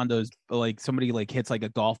Elizondo's like somebody like hits like a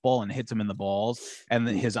golf ball and hits him in the balls and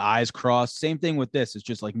then his eyes cross. Same thing with this. It's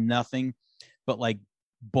just like nothing but like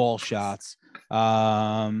ball shots.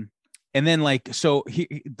 And then like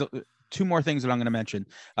two more things that I'm going to mention.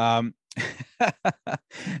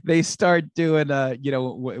 They start doing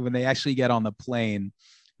when they actually get on the plane,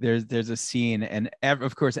 there's a scene, and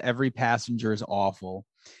of course every passenger is awful,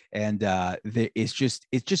 and it's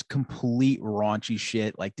just complete raunchy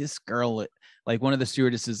shit. Like this girl, like one of the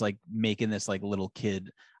stewardesses like making this like little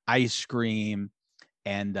kid ice cream,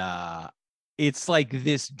 and it's like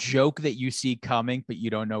this joke that you see coming, but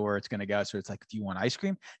you don't know where it's going to go. So it's like, do you want ice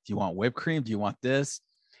cream? Do you want whipped cream? Do you want this?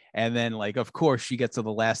 And then like, of course she gets to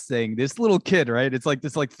the last thing, this little kid, right? It's like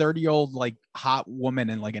this like 30-year-old, like hot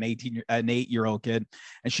woman and like an 8-year-old kid.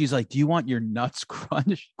 And she's like, do you want your nuts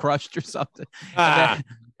crushed or something?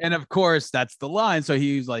 And of course that's the line. So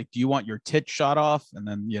he's like, do you want your tit shot off? And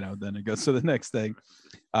then, then it goes to the next thing.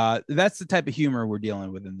 That's the type of humor we're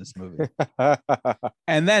dealing with in this movie.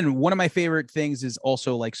 And then one of my favorite things is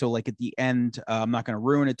also like at the end, I'm not going to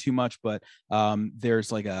ruin it too much, but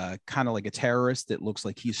there's like a kind of like a terrorist that looks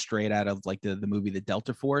like he's straight out of like the movie The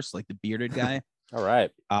Delta Force, like the bearded guy. All right.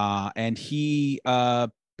 And he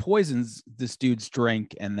poisons this dude's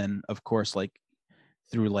drink, and then of course like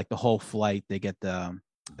through like the whole flight they get the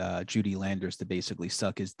Judy Landers to basically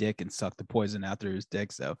suck his dick and suck the poison out through his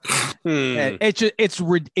dick. So Hmm.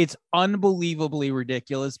 it's unbelievably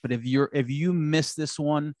ridiculous. But if you miss this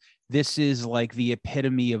one, this is like the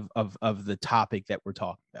epitome of the topic that we're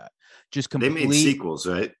talking about. Just They complete. made sequels,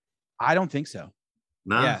 right? I don't think so.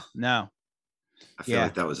 No, Yeah, no. I feel Yeah.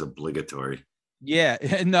 like that was obligatory. Yeah,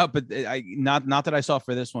 no, but not that I saw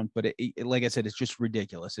for this one, but like I said, it's just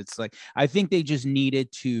ridiculous. It's like I think they just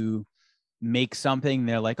needed to make something.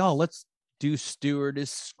 They're like, oh, let's do stewardess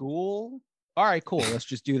school. All right, cool. Let's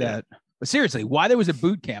just do that. But seriously, why there was a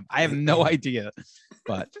boot camp, I have no idea.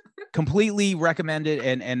 But completely recommend it.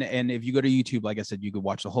 And if you go to YouTube, like I said, you could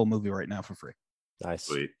watch the whole movie right now for free. Nice.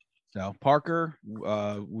 Sweet. So Parker,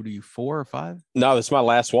 what are you, 4 or 5? No, this is my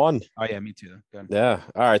last one. Oh yeah, me too. Good. Yeah.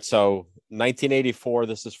 All right. So 1984,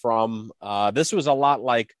 this is from. This was a lot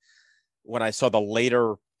like when I saw the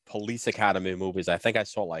later Police Academy movies. I think I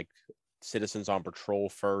saw like Citizens on Patrol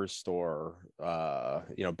first, or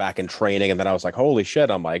Back in Training, and then I was like, holy shit!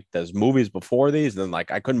 I'm like, there's movies before these, and then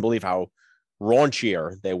like I couldn't believe how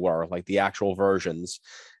raunchier they were, like the actual versions.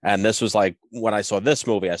 And this was like when I saw this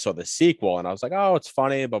movie, I saw the sequel, and I was like, oh, it's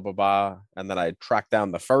funny, blah blah blah. And then I tracked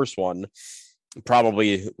down the first one.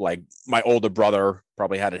 Probably like my older brother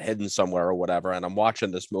probably had it hidden somewhere or whatever. And I'm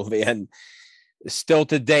watching this movie, and still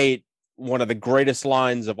to date, one of the greatest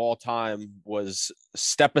lines of all time was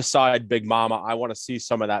 "Step aside, Big Mama. I want to see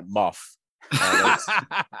some of that muff."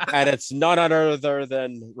 And it's none other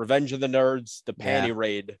than Revenge of the Nerds, the Panty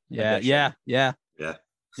Raid. Yeah.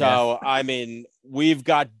 So, I mean, we've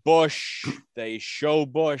got Bush. They show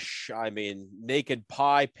Bush. I mean, naked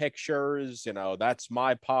pie pictures. That's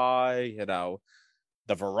my pie.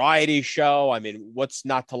 The variety show. I mean, what's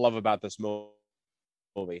not to love about this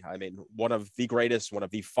movie? I mean, one of the greatest, one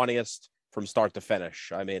of the funniest from start to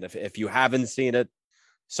finish. I mean, if you haven't seen it,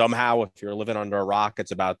 somehow, if you're living under a rock,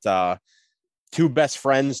 it's about two best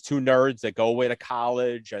friends, two nerds that go away to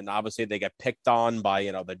college, and obviously they get picked on by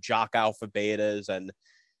the jock alpha betas and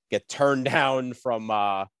get turned down from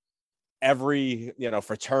every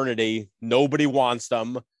fraternity. Nobody wants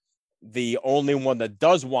them. The only one that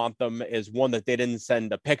does want them is one that they didn't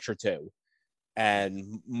send a picture to.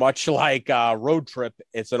 And much like Road Trip,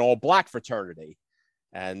 it's an all-black fraternity.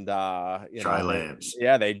 And Tri-Lambs.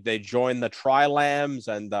 They join the Tri-Lambs,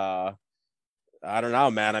 and I don't know,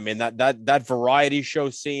 man. I mean, that variety show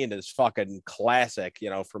scene is fucking classic,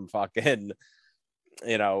 from fucking,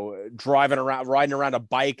 riding around a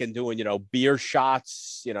bike and doing, beer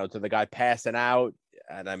shots, to the guy passing out.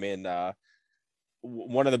 And I mean,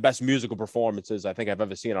 one of the best musical performances I think I've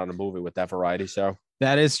ever seen on a movie with that variety show.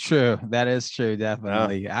 That is true.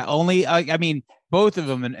 Definitely. Yeah. I mean, both of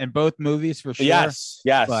them in both movies for sure. Yes.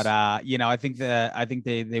 But I think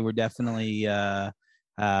they were definitely the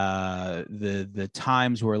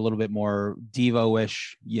times were a little bit more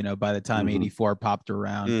Devo-ish, by the time 84 popped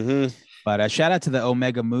around. Mm-hmm. But shout out to the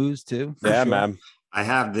Omega Moves too. Yeah, sure. man. I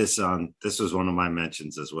have this on. This was one of my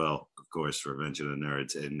mentions as well, of course, Revenge of the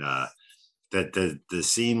Nerds, and that the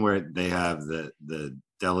scene where they have the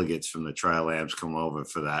delegates from the Tri-Lambs come over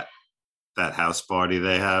for that house party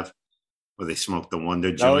they have, where they smoke the Wonder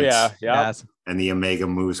joints. Oh yeah. Yes. And the Omega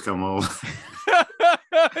Moves come over.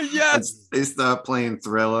 Yes. They start playing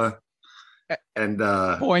Thriller, and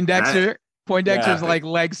Poindexter's like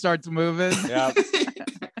leg starts moving. Yeah.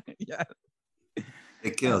 Yeah.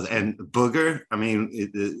 It kills. And Booger, I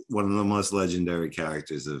mean, one of the most legendary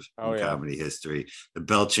characters of comedy history. The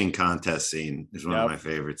belching contest scene is one of my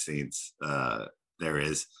favorite scenes there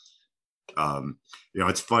is.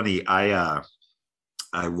 It's funny. I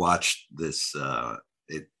watched this.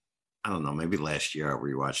 I don't know, maybe last year I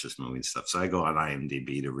rewatched this movie and stuff. So I go on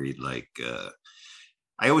IMDb to read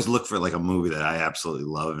I always look for like a movie that I absolutely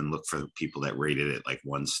love and look for people that rated it like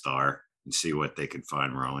 1 star and see what they can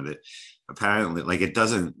find wrong with it. Apparently, like it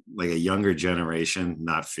doesn't, like a younger generation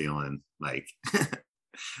not feeling like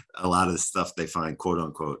a lot of the stuff they find quote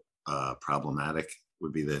unquote problematic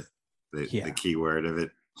would be the key word of it.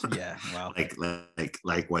 Yeah. Wow.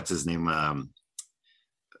 like what's his name?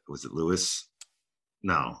 Was it Lewis?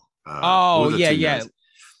 No. Yeah.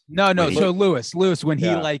 No. So Lewis, when he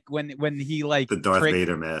the Darth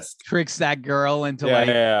Vader mask tricks that girl into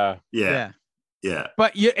Yeah.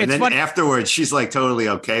 But it's and then funny. afterwards, she's like totally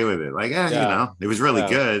okay with it. Like, it was really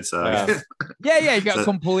good. So you got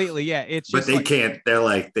completely. Yeah. It's just but they can't. They're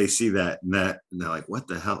like they see that and they're like, what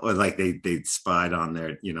the hell? Or like they spied on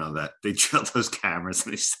their, that they drilled those cameras.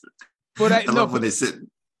 And I love when they sit.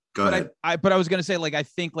 Go ahead. But I was gonna say, like, I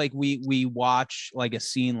think like we watch like a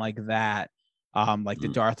scene like that, like the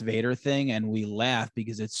Darth Vader thing, and we laugh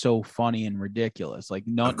because it's so funny and ridiculous. Like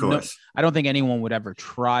Of course. I don't think anyone would ever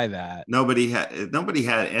try that. Nobody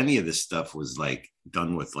had any of this stuff was like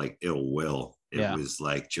done with like ill will. It was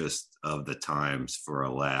like just of the times for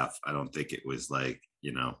a laugh. I don't think it was like,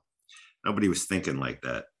 nobody was thinking like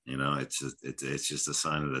that. It's just a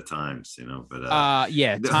sign of the times, but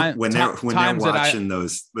when they're watching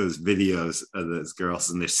those videos of those girls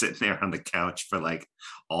and they're sitting there on the couch for like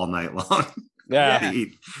all night long,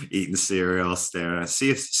 eating cereal, staring at,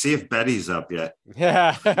 see if Betty's up yet.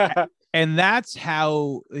 Yeah. And that's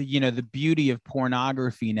how, the beauty of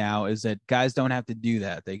pornography now is that guys don't have to do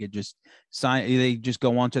that. They could just they just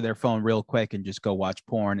go onto their phone real quick and just go watch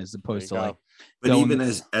porn, as opposed to like. But even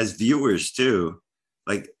as viewers too,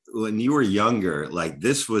 like when you were younger, like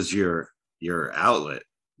this was your outlet.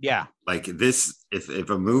 Yeah. Like this, if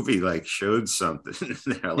a movie like showed something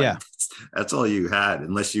there, like that's all you had,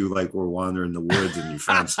 unless you like were wandering the woods and you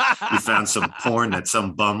found some porn that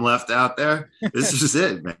some bum left out there. This is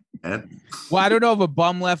it, man. Well, I don't know if a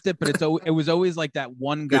bum left it, but it was always like that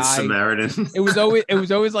one guy. Good Samaritan. It was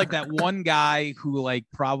always like that one guy who like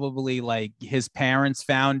probably like his parents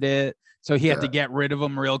found it. So he had to get rid of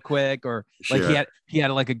them real quick, or like he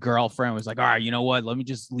had like a girlfriend was like, all right, you know what? Let me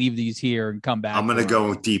just leave these here and come back. I'm going to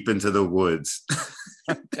go deep into the woods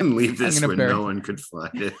and leave this where no one could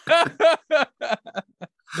find it.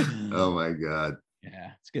 Oh my God.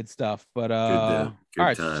 Yeah, it's good stuff. But good all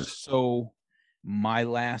right. times. So my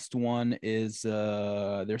last one is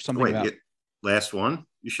there's something about last one.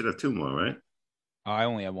 You should have two more, right? Oh, I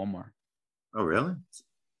only have one more. Oh, really?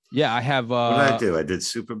 Yeah, I have. What did I do? I did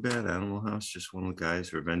Superbad, Animal House, Just One of the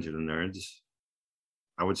Guys, Revenge of the Nerds.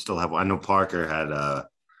 I would still have. I know Parker had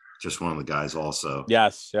Just One of the Guys also.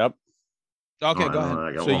 Yes. Yep. Okay, go ahead.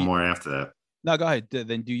 I got one more after that. No, go ahead.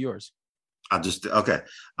 Then do yours. I'll just okay.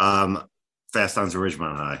 Fast Times at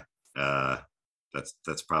Ridgemont High.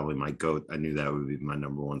 That's probably my goat. I knew that would be my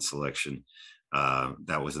number one selection.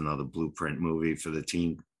 That was another blueprint movie for the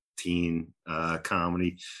teen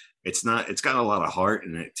comedy. It's got a lot of heart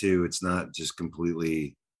in it too. It's not just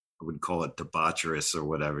completely, I would call it debaucherous or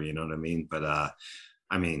whatever, you know what I mean? But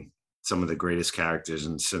I mean, some of the greatest characters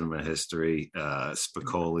in cinema history,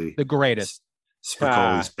 Spicoli, the greatest,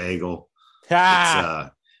 Spicoli's bagel.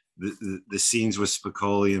 The scenes with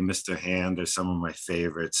Spicoli and Mr. Hand are some of my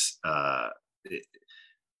favorites. I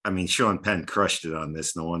mean, Sean Penn crushed it on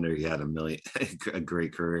this. No wonder he had a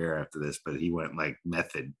great career after this, but he went like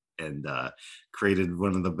method and created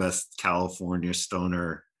one of the best California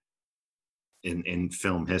stoner in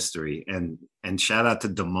film history. And shout out to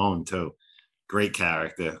Damone too. Great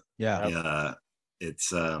character. Yeah.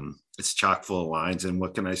 It's chock full of lines. And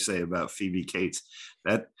what can I say about Phoebe Cates?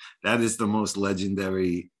 That is the most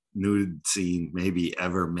legendary nude scene maybe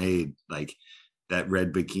ever made. Like that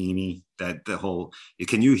red bikini, that the whole,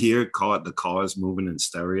 can you hear the cars moving in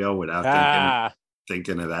stereo without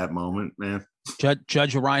thinking of that moment, man?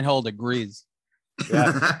 Judge Reinhold agrees.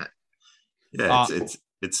 Yeah,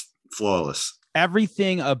 it's flawless.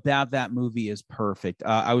 Everything about that movie is perfect.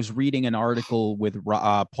 I was reading an article with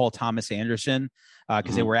Paul Thomas Anderson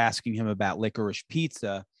because they were asking him about Licorice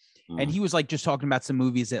Pizza, and he was like just talking about some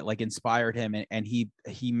movies that like inspired him, and he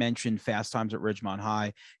mentioned Fast Times at Ridgemont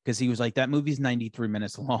High because he was like, that movie's 93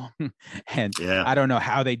 minutes long, and I don't know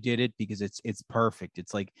how they did it because it's perfect.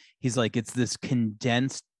 It's like he's like, it's this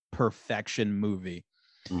condensed perfection movie,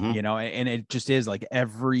 you know, and it just is like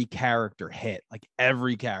every character hit, like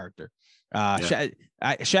every character.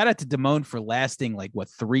 Shout out to Damone for lasting like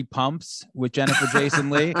 3 pumps with Jennifer Jason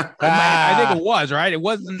Leigh. I think it was right. It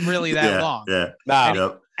wasn't really that long.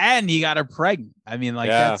 And he got her pregnant. I mean, like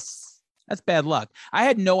that's bad luck. I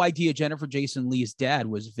had no idea Jennifer Jason Leigh's dad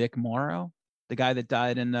was Vic Morrow, the guy that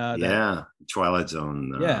died in Twilight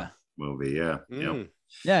Zone movie. Yeah,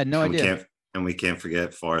 no idea. We can't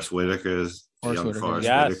forget Forrest Whitaker's. Forrest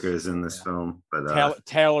Whitaker's in this film, but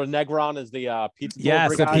Taylor Negron is the pizza.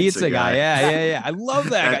 Yes, the pizza guy. Yeah. I love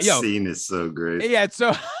that guy. Scene is so great. Yeah, it's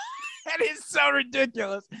so that is so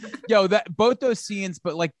ridiculous. Both those scenes,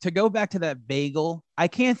 but like to go back to that bagel, I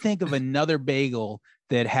can't think of another bagel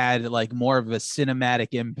that had like more of a cinematic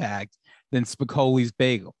impact than Spicoli's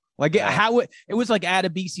bagel. Like how it was like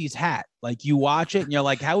Adebisi's hat. Like you watch it and you're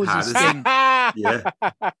like, how is this thing?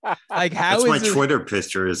 Like how that's my Twitter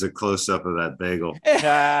picture is a close up of that bagel. It's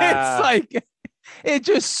like it's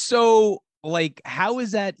just so like, how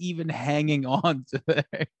is that even hanging on to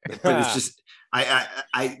there? But it's just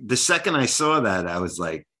I the second I saw that, I was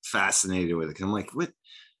like fascinated with it. I'm like, what?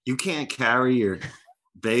 You can't carry your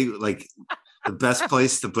bagel, like the best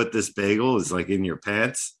place to put this bagel is like in your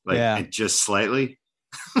pants, like just slightly.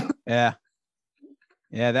 Yeah.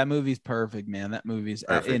 Yeah, that movie's perfect, man. That movie's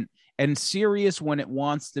Perfect. and serious when it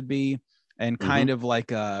wants to be, and kind of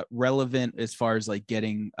like relevant as far as like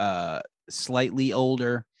getting slightly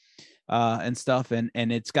older and stuff. And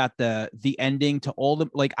it's got the ending to all the,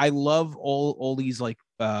 like, I love all these like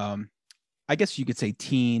I guess you could say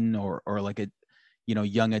teen or like a, you know,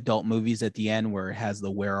 young adult movies at the end where it has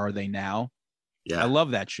the where are they now. I Yeah.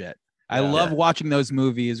 love that shit. I Yeah. love Yeah. watching those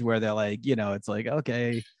movies where they're like, you know, it's like,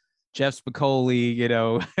 okay, Jeff Spicoli, you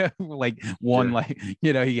know, like one, Yeah. like,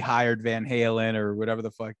 you know, he hired Van Halen or whatever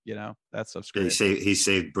the fuck, you know, that stuff's He great.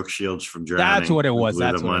 saved Brooke Shields from drowning. That's what it and was. blew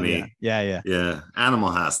That's the what money. it, yeah. Yeah.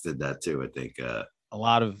 Animal House did that too, I think. A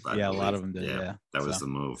lot of, I a lot believe. of them did. Yeah. That was the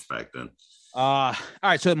move back then. All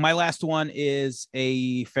right. So my last one is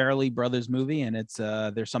a Farrelly Brothers movie, and it's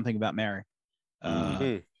There's Something About Mary.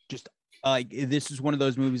 Just like this is one of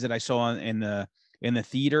those movies that I saw in the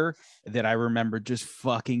theater that I remember just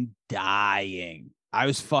fucking dying. I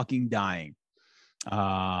was fucking dying.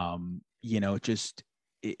 You know, just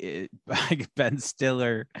like Ben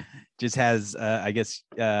Stiller just has I guess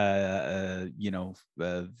you know,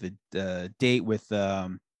 the date with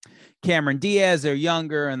Cameron Diaz. They're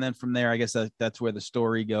younger, and then from there I guess that's where the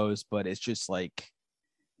story goes. But it's just like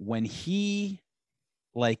when he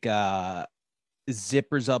like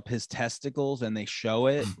zippers up his testicles and they show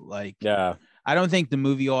it, like, Yeah. I don't think the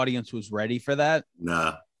movie audience was ready for that,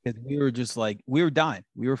 Nah. because we were just like, we were dying.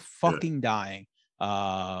 We were fucking dying.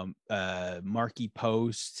 Marky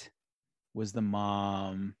Post was the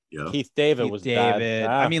mom. Yeah. Keith David Keith was David. Dad.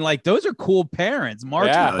 I mean, like, those are cool parents. Marky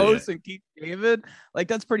Yeah. Post and Keith David. Like,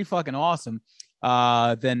 that's pretty fucking awesome.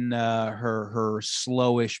 Then her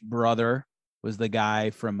slowish brother was the guy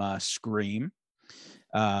from Scream.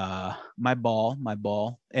 My ball.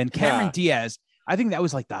 And Cameron Diaz, I think that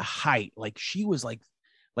was like the height. Like, she was like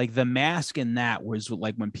The Mask in that was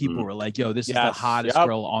like when people were like, yo, this is the hottest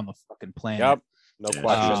girl on the fucking planet. Yep. No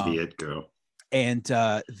question. She's the it girl. And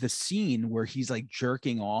the scene where he's like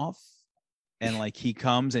jerking off and like he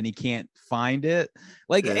comes and he can't find it,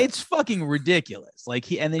 like, it's fucking ridiculous. Like,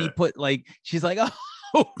 he put like, she's like,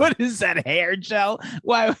 oh, what is that, hair gel?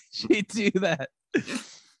 Why would she do that?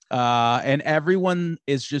 And everyone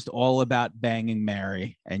is just all about banging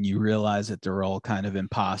Mary, and you realize that they're all kind of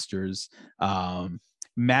imposters.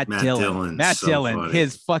 Matt Dillon, funny.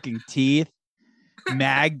 His fucking teeth.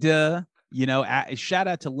 Magda, you know, shout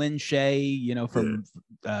out to Lynn Shay, you know, from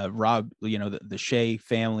Rob, you know, the Shay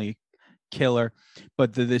family killer.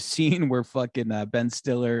 But the scene where fucking Ben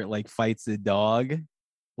Stiller like fights the dog,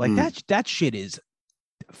 like that shit is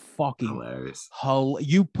fucking hilarious.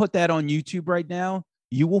 You put that on YouTube right now,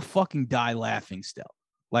 you will fucking die laughing still.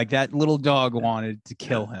 Like, that little dog wanted to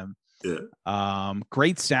kill him. Yeah.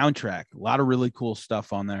 Great soundtrack. A lot of really cool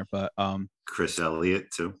stuff on there. But Chris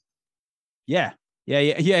Elliott too. Yeah.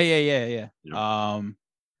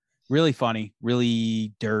 Really funny,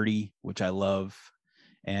 really dirty, which I love.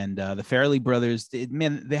 And the Farrelly brothers,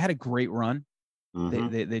 they had a great run.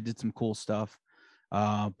 They did some cool stuff.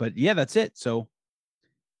 But yeah, that's it. So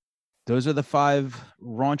those are the 5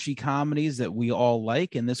 raunchy comedies that we all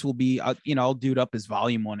like, and this will be, you know, I'll do it up as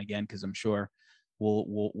volume 1 again, because I'm sure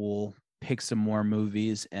we'll pick some more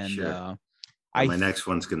movies. And my next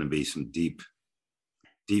one's going to be some deep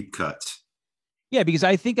cuts. Yeah, because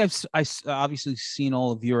I think I've obviously seen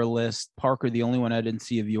all of your list. Parker, the only one I didn't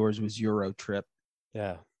see of yours was Euro Trip.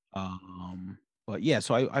 Yeah. But yeah,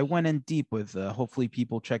 so I went in deep with. Hopefully,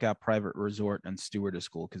 people check out Private Resort and Stewardess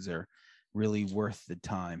School, because they're really worth the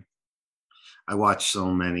time. I watched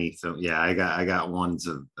so many. So yeah, I got ones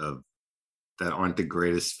of that aren't the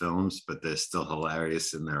greatest films, but they're still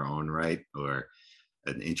hilarious in their own right, or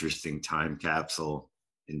an interesting time capsule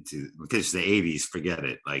into, because the 80s, forget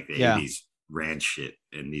it. Like the 80s ran shit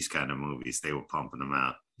in these kind of movies. They were pumping them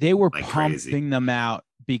out. They were like pumping crazy. them out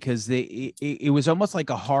because it was almost like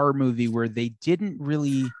a horror movie where they didn't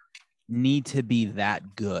really need to be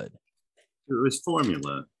that good. It was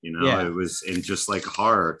formula, you know. It was, and just like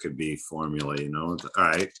horror could be formula, you know. All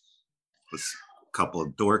right, let's a couple of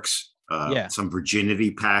dorks, some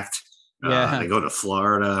virginity pact. They go to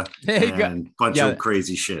Florida, and a bunch of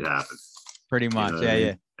crazy shit happens. Pretty much,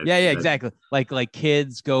 you know exactly. Like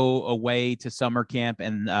kids go away to summer camp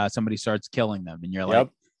and somebody starts killing them, and you're like,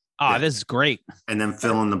 this is great. And then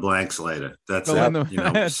fill in the blanks later. That's it. You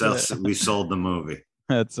know, we sold the movie.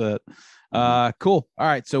 That's it. Cool. All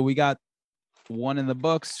right, so we got one in the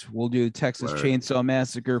books. We'll do Texas Chainsaw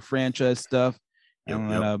Massacre franchise stuff, and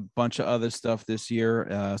then a bunch of other stuff this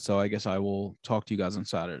year. So I guess I will talk to you guys on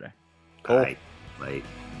Saturday. Cool. Later.